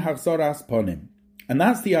inyan hachzoras ponim, and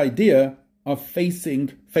that's the idea of facing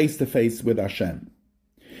face to face with Hashem.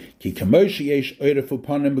 Ki kamoshi yesh oirefu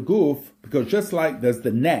ponim beguf, because just like there's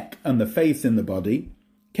the neck and the face in the body,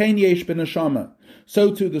 kain yesh b'neshama,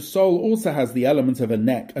 so too the soul also has the element of a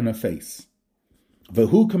neck and a face.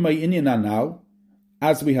 V'hu kamei inyan anal,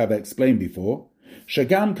 as we have explained before,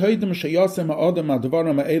 shagam koidem sheyosem ha'odam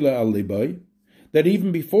advarim ha'ela al liboy, that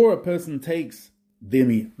even before a person takes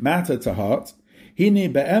the matter to heart,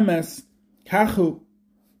 hini be'emes kachu,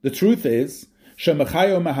 the truth is,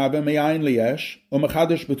 shemachayo mahabe me'ayin liyesh,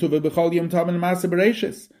 u'mechadish b'tuva b'chol yom tov ma'aseh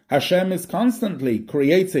bereshis. Hashem is constantly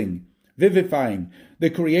creating, vivifying the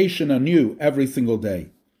creation anew every single day.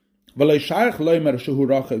 V'lo shayach loimer shehu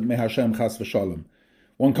rachok me Hashem chas v'shalom.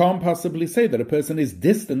 One can't possibly say that a person is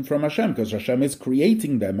distant from Hashem, because Hashem is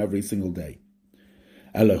creating them every single day.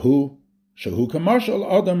 Elahu, shehu kamashal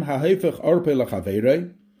adam ha'hefech orpe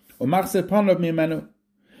l'chaveirei, u'machzeh panav mimenu.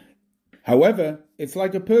 However, it's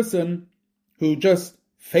like a person who just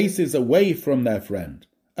faces away from their friend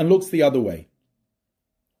and looks the other way.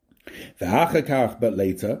 But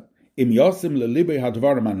later, im yosim lelibi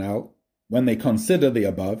hadvarim anal, when they consider the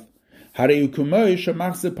above,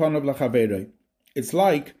 it's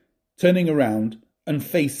like turning around and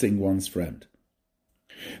facing one's friend.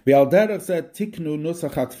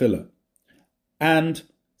 And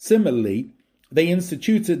similarly, they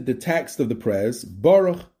instituted the text of the prayers,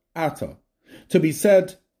 Baruch Ata, to be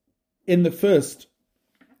said in the first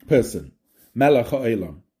person, Melech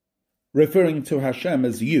ha'olam, referring to Hashem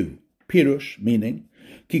as you, Pirush, meaning,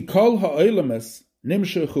 Ki kol ha'olamas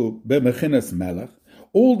nimshechu be'mechinas Melech,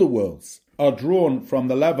 all the worlds are drawn from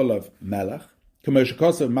the level of Melech,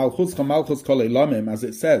 K'moshe Malchus Malchus kol elamim, as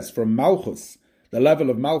it says, from Malchus, the level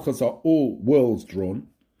of Malchus are all worlds drawn,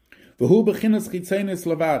 V'hu bechinas chitzenis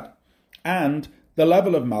levad, and the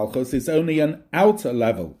level of Malchus is only an outer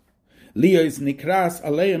level, Lios nikras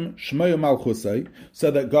aleim shmoyo malchusay,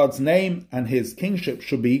 so that God's name and His kingship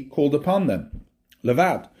should be called upon them.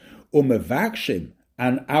 Levad umevakshim,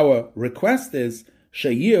 and our request is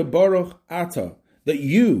sheyir baruch ata, that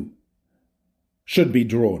you should be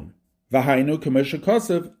drawn. V'hainu k'moshe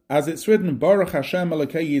kosev, as it's written, Baruch Hashem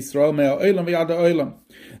Elokei Yisrael me'olam v'yad ha'olam,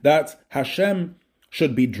 that Hashem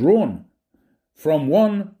should be drawn from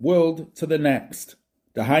one world to the next.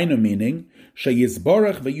 Dahainu meaning,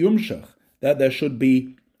 sheyizborach v'yumshach, that there should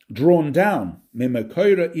be drawn down,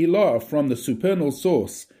 mimekoira ilah, from the supernal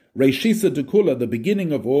source, reishisa dekula, the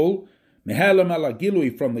beginning of all, mehelam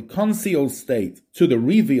alagilui, from the concealed state to the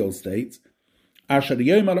revealed state, asher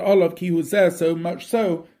yomer olav ki hu zeh, so much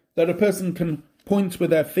so that a person can point with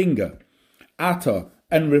their finger, ata,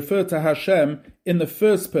 and refer to Hashem in the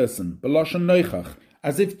first person, b'lashon noichach,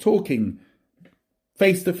 as if talking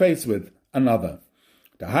face to face with another.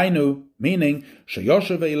 Dahainu, meaning,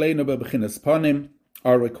 sheyoshev eleinu bebechinas panim,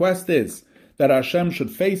 our request is that Hashem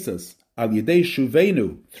should face us, al yedei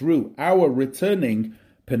shuvenu, through our returning,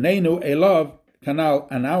 penenu elav, kanal,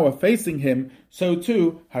 and our facing Him, so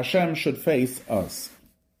too Hashem should face us.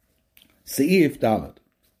 Seif Dalet.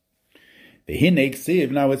 V'hinei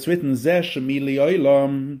ksiv, now it's written, Zeh Shemi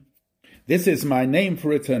li'olam, this is my name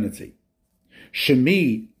for eternity.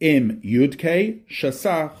 Shemi im Yudkei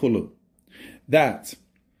Shasa Chulu. That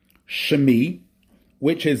Shemi,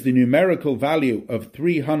 which is the numerical value of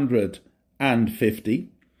 350,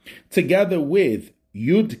 together with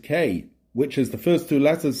Yud K, which is the first two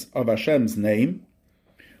letters of Hashem's name,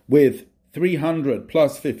 with 300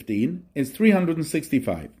 plus 15 is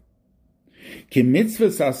 365. Ki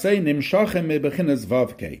mitzvahs aseh nimshachem mebechinas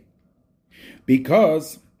vav K.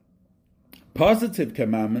 Because positive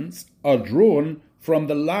commandments are drawn from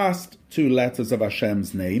the last two letters of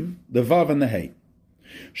Hashem's name, the Vav and the Hey.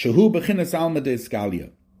 Shehu bechinas alma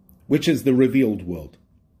de'eskalia, which is the revealed world.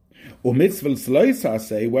 U'mitzvahs lois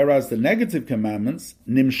aseh, whereas the negative commandments,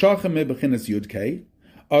 nimshachem mebechinas Yud K,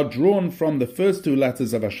 are drawn from the first two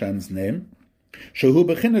letters of Hashem's name, Shehu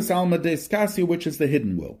bechinas alma de'eskasia, which is the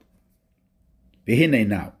hidden world. V'hinei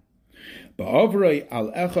now. Ba'avrei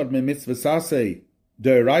al echad me mitzvahs aseh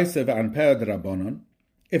de'oraisa ve'anper d'Rabbanan,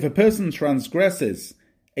 if a person transgresses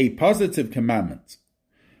a positive commandment,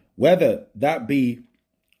 whether that be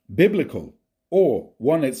biblical or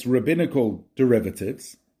one its rabbinical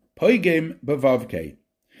derivatives, poigim b'vav-kei,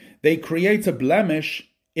 they create a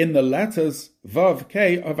blemish in the letters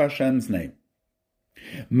vav-kei of Hashem's name.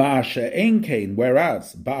 Ma'ashe'en kein,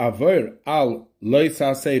 whereas ba'avor al lo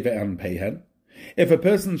saseh ve'anpehen, if a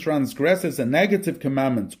person transgresses a negative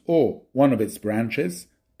commandment or one of its branches,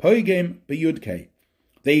 poigim b'yud-kei,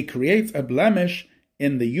 they create a blemish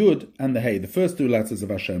in the Yud and the Hey, the first two letters of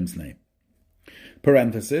Hashem's name.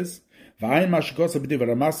 Parenthesis, V'ayin mashikosa b'divar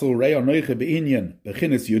ha'masel rei anoiche b'inyan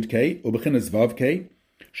b'chinas Yud Kei u b'chinas Vav Kei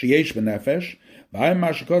sheyesh b'nefesh v'ayin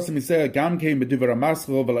mashikosa miseh gam kei b'divar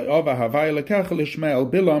ha'masel v'le'ova havai lekach l'shmei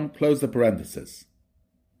bilam, close the parenthesis.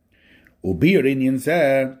 Ubir inyan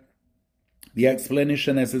zeh, the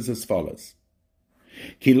explanation is as follows.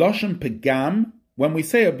 Ki loshem pegam, when we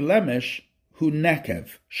say a blemish, hu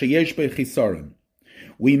nekev, sheyesh bechisorim,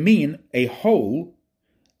 we mean a hole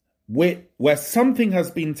where something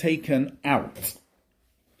has been taken out.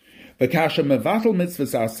 V'kasha mevatel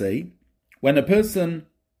mitzvahs aseh, when a person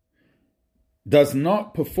does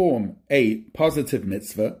not perform a positive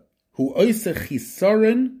mitzvah, hu oiseh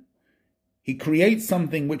chisorin, he creates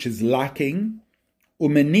something which is lacking,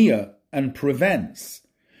 umenia, and prevents,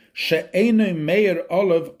 she'enu meir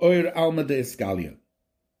olav oir alma de'eskalia,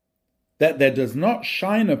 that there does not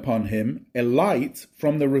shine upon him a light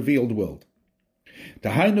from the revealed world.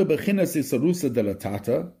 Tahainu bechinas isarusa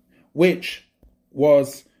delatata, which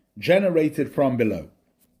was generated from below.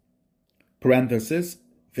 Parenthesis,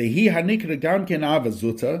 Vehi hanikra gamken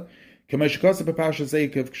avazuta, kameshkosa b'pasha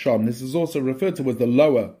zeikav ksham. This is also referred to as the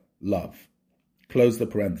lower love. Close the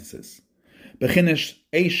parenthesis. Bechinas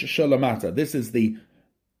eish shalamata. This is the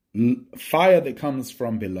fire that comes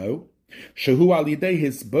from below. Shehu al yidei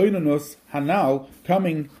his bonanus hanal,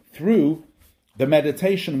 coming through the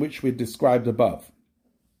meditation which we described above.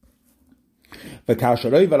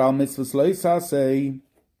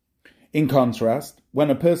 In contrast, when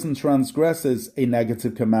a person transgresses a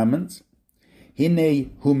negative commandment, then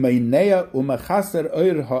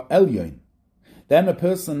a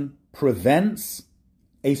person prevents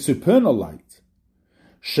a supernal light,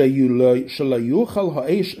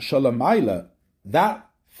 that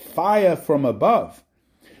fire from above,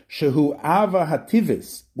 shehu ava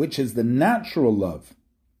hativis, which is the natural love,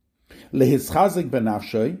 lehischazik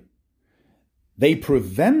benafshay, they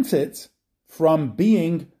prevent it from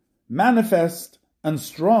being manifest and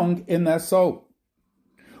strong in their soul.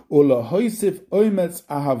 Ulahoisif oimetz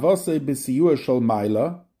ahavase b'siyur shel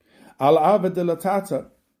maila al ava delatata,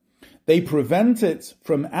 they prevent it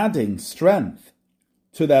from adding strength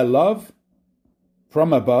to their love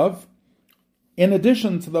from above, in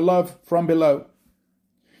addition to the love from below.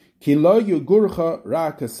 Ki lo yugurcha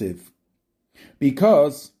rakasiv,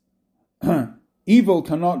 because evil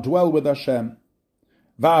cannot dwell with Hashem.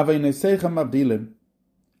 Va'avenesechem abdilim,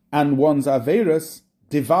 and one's averas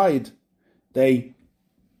divide. They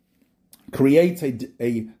create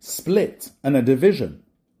a split and a division.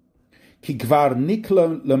 Ki kvar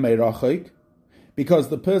nikla lemerachik, because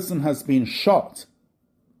the person has been shot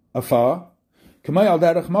afar. K'may al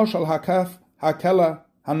derech moshal hakaf hakela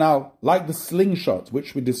hanal, like the slingshot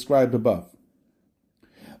which we described above.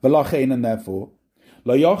 V'lachein, and therefore,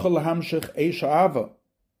 lo yochel lahamshich eish ha'ava,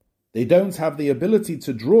 they don't have the ability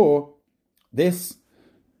to draw this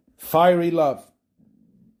fiery love.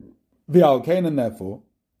 V'alkein, and therefore,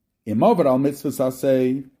 imover al mitzvahs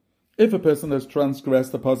aseh, if a person has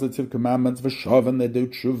transgressed the positive commandments, v'shaven, they do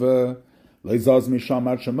tshuva, le'zaz misham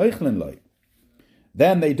ad shemeichlin loy,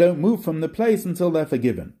 then they don't move from the place until they're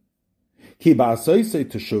forgiven. Ki ba'asoisei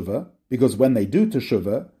teshuva, because when they do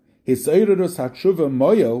teshuva, hisoirus hatshuva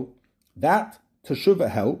moyel, that teshuva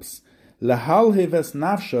helps, lehalhives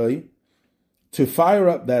nafshoy, to fire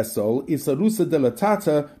up their soul, isarusa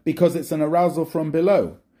dilatata, because it's an arousal from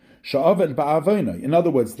below. Sha'avad ba'avono. In other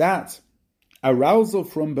words, that arousal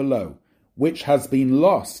from below, which has been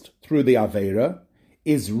lost through the Aveira,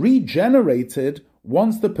 is regenerated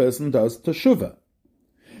once the person does teshuvah.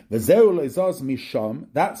 V'zeu le'zaz misham,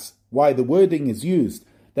 that's why the wording is used,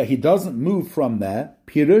 that he doesn't move from there,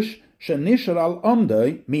 pirush shenishar al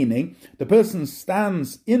omdoi, meaning the person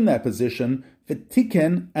stands in their position,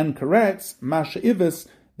 v'tiken, and corrects mash'ivis,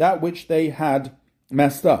 that which they had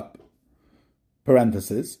messed up.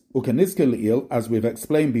 Parenthesis, ukenizke le'il, as we've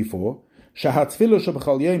explained before, shahatfilu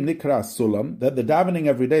sheb'chol yom nikra sulam, that the davening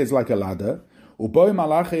every day is like a ladder, uboi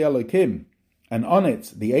malachei elokim, and on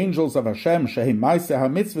it the angels of Hashem, shehim maaseh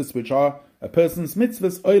ha-mitzvahs, which are a person's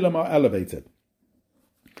mitzvahs, olam, are elevated.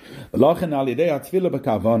 And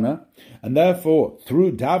therefore,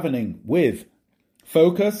 through davening with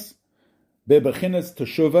focus, bebechinas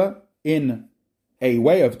teshuvah, in a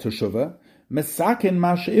way of teshuvah, mesakin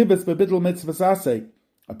mash'ibes bebidl mitzvahs,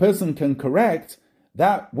 a person can correct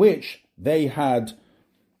that which they had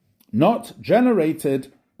not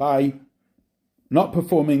generated by not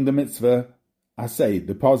performing the mitzvah asay,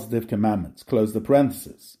 the positive commandments. Close the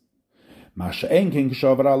parenthesis.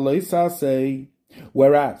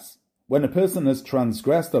 Whereas, when a person has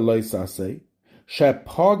transgressed a lois asay,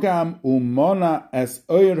 shepogam umona es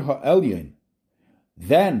oir ha'elyon,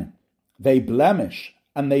 then they blemish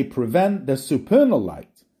and they prevent the supernal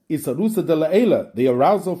light, isarusa de la'ela, the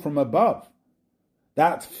arousal from above.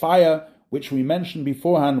 That fire which we mentioned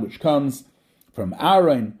beforehand, which comes from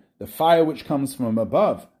Aaron, the fire which comes from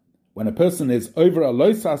above. When a person is over a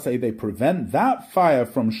lois asay, they prevent that fire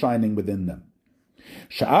from shining within them.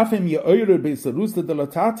 Sha'afim ye'oiru b'sarusa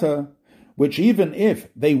delatata, which even if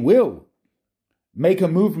they will make a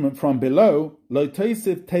movement from below, lo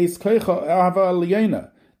teisiv teis koicha ava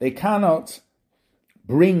aliyena, they cannot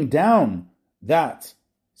bring down that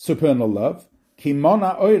supernal love,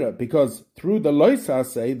 kimona oira, because through the lois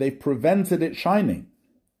asay they prevented it shining.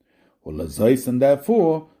 And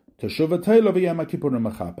therefore, teshuvah teilo v'yom kippurim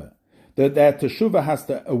mechaper, that their teshuvah has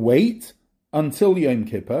to await until Yom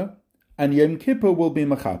Kippur, and Yom Kippur will be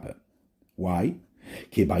mechaper. Why?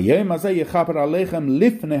 Ki bayom hazeh yechaper aleichem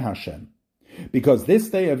lifnei Hashem, because this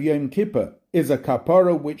day of Yom Kippur is a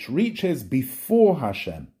kapara which reaches before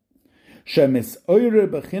Hashem. Shemis oire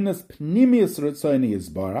bechinas pnimius ritzoni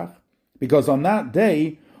yisbarach, because on that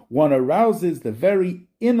day one arouses the very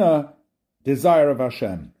inner desire of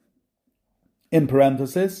Hashem. In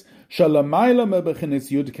parenthesis, shalamayla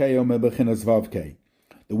mebechinas yudkei o mebechinas vavkei.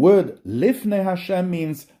 The word lifnei Hashem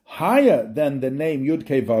means higher than the name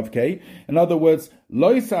Yudkei Vavkei. In other words,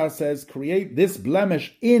 Loisa says create this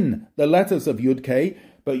blemish in the letters of Yudkei,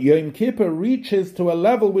 but Yom Kippur reaches to a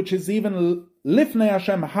level which is even Lifnei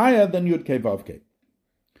Hashem higher than Yudkei Vavkei.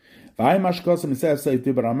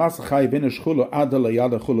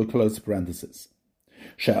 Close parenthesis.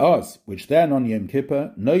 She'oz, which then on Yom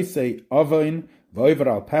Kippur, Noisei Avoin Voiver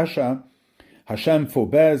al Pesha, Hashem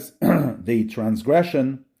forbears the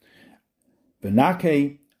transgression,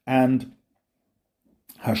 V'nakei, and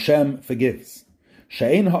Hashem forgives.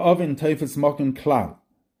 She'ein ha'ovin teifes mokin klal.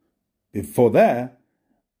 Before there,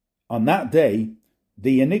 on that day,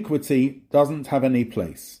 the iniquity doesn't have any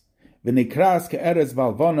place. V'nikras ke'eres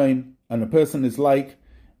valvonoin, and a person is like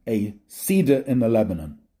a cedar in the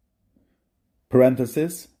Lebanon.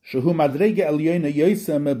 Parenthesis, Shehu madrege elyona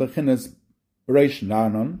yosem bechinas reish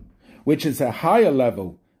nanon, which is a higher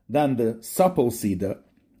level than the supple cedar,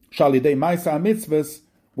 shalidei maisa mitzvahs,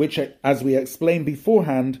 which, as we explained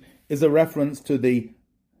beforehand, is a reference to the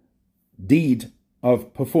deed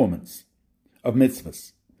of performance, of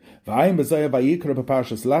mitzvahs. V'ayim b'zayah vayikra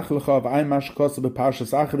b'parshas lech lecha, v'ayim mashkosa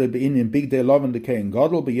b'parshas achere b'inyin big day love and decay and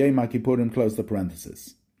godel b'yom HaKippurim, close the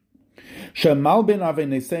parenthesis. Shemal bin avei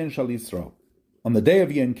nesein shal Yisrael. On the day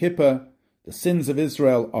of Yom Kippur, the sins of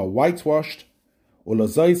Israel are whitewashed,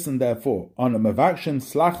 ulazois, and therefore, on a mevakshin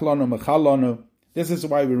slach lanu mechal lanu. This is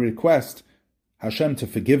why we request Hashem to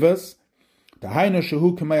forgive us. It's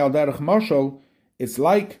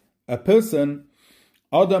like a person,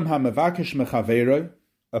 Adam ha-mevakish mechaveiro,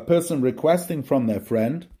 a person requesting from their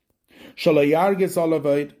friend,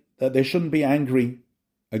 that they shouldn't be angry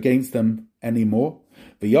against them anymore.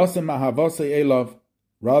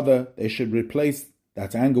 Rather, they should replace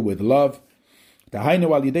that anger with love. Through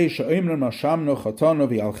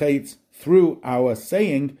our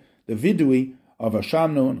saying, the vidui of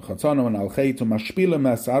Hashamnu and Chatanu and Al-Chet, Mashpilim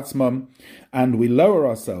es atzmam, and we lower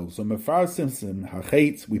ourselves, Mefarsim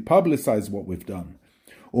hachet, we publicize what we've done.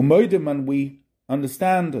 Umoidim, and we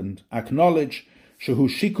understand and acknowledge Shehu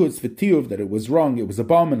Shikutz V'tiyuv, that it was wrong, it was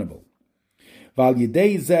abominable. Val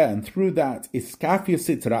yidei zeh, and through that, iskafia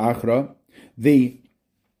sitra achra, the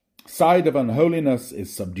side of unholiness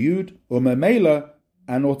is subdued, umemela,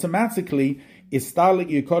 and automatically, istalik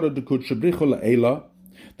yikora dekut shabrichu le'ela,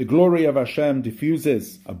 the glory of Hashem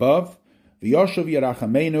diffuses above, v'yoshav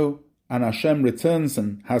yerachamenu, and Hashem returns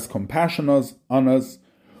and has compassion on us,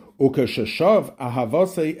 ukeshashav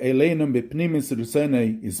ahavosei eleinum b'pnimis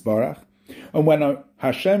rusenei isbarach, and when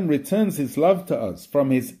Hashem returns His love to us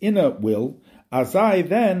from His inner will, azai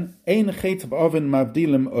then ein chet b'oven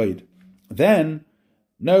mavdilim oid, then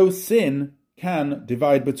no sin can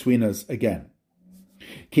divide between us again.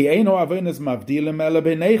 Ki eino avonos mavdilim ela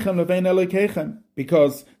beinechem lebein Elokechem,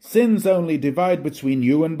 because sins only divide between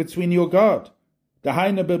you and between your God.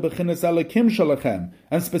 Dahaina bebechinas Elokim shalachem,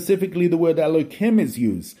 and specifically the word Elokim is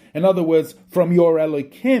used. In other words, from your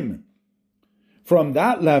Elokim. From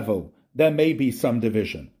that level, there may be some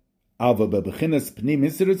division. Alva bebechinas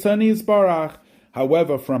pnimis ritzoni isbarach.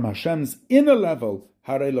 However, from Hashem's inner level,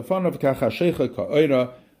 harei lefonav kachashecha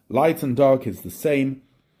ka'oira, light and dark is the same,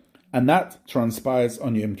 and that transpires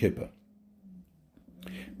on Yom Kippur.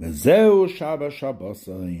 Vezeu Shabbat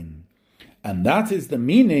Shabbosain, and that is the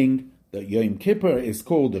meaning that Yom Kippur is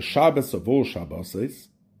called the Shabbos of all Shabbos.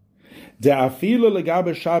 De'afilu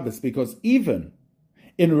legabe Shabbos, because even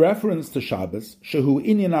in reference to Shabbos, shehu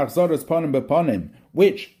inyan achzaras panim bepanim,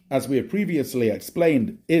 which, as we have previously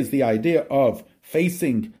explained, is the idea of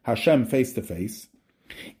facing Hashem face to face,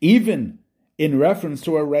 even in reference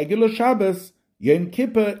to a regular Shabbos, Yom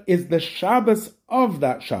Kippur is the Shabbos of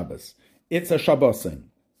that Shabbos. It's a Shabbosin.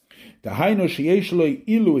 It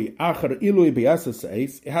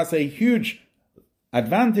has a huge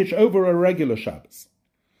advantage over a regular Shabbos.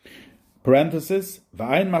 Parenthesis,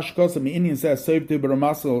 V'ayin mashkosa mi'inyin zeh soiv dibra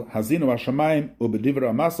masel hazinu hashamayim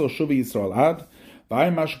ubedivra masel shuvi Yisrael ad,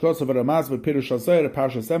 V'ayin mashkosa v'ramaz v'pirush hazoyer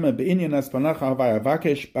parshas emet be'inyin espanacha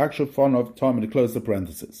havayavakesh bakshu fonov tom, to close the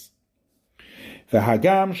parenthesis.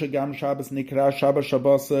 V'hagam shegam Shabbos nikra Shabbos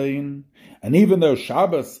Shabbosain, and even though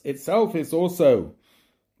Shabbos itself is also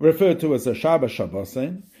referred to as a Shabbos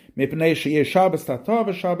Shabbosain, mipnei she'yeh Shabbos tatah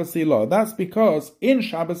v'Shabbos ilah. That's because in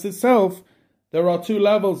Shabbos itself there are two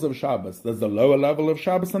levels of Shabbos. There's the lower level of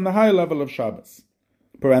Shabbos and the higher level of Shabbos.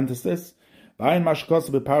 Parenthesis. V'ayin mashkos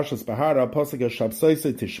b'parshas Bahara posek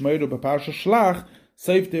Shabbosain tishmeru b'parshas Shlach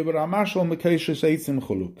seif divrei Mashal mekeshes eitzim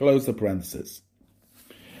chulu. Close the parenthesis.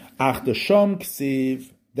 Ach the Shom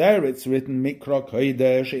Ksiv, there it's written Mikra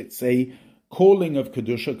Kodesh, it's a calling of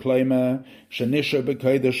Kedusha Klema, Shanisha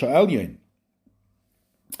B'Kodesh Elyon.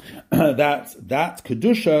 That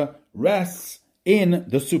Kedusha rests in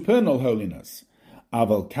the supernal holiness.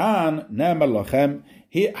 Aval Kan Ne'emar Lachem,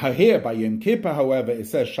 here by Yom Kippur, however, it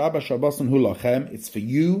says Shabbat Shabbosin Hu Lachem, it's for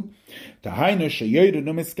you. Tahainu Sheyodu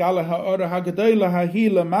Numiskala Ha'ora Hagadola Hahi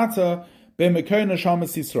Lamata B'Mekona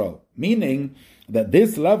Shamas Yisrael, meaning that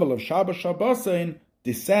this level of Shabbat Shabbosin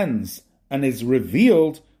descends and is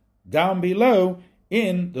revealed down below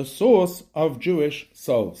in the source of Jewish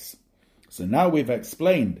souls. So now we've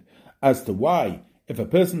explained as to why, if a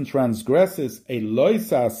person transgresses a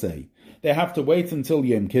loisase, they have to wait until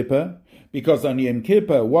Yom Kippur, because on Yom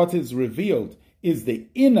Kippur what is revealed is the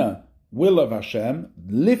inner will of Hashem,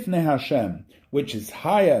 Lifnei Hashem, which is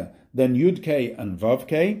higher than Yud-Kei and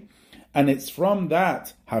Vav-Kei, and it's from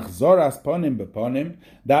that hachzoras ponim beponim,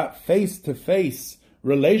 that face-to-face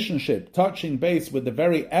relationship, touching base with the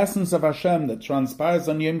very essence of Hashem that transpires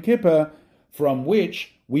on Yom Kippur, from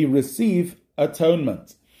which we receive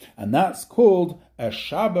atonement. And that's called a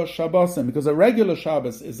Shabbos Shabbosim, because a regular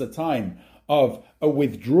Shabbos is a time of a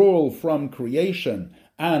withdrawal from creation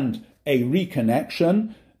and a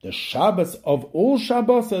reconnection. The Shabbos of all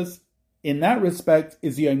Shabbos, in that respect,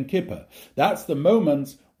 is Yom Kippur. That's the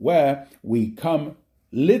moment where we come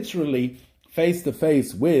literally face to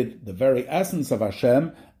face with the very essence of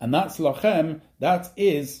Hashem, and that's Lachem, that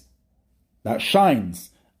shines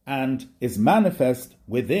and is manifest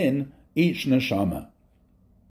within each neshama.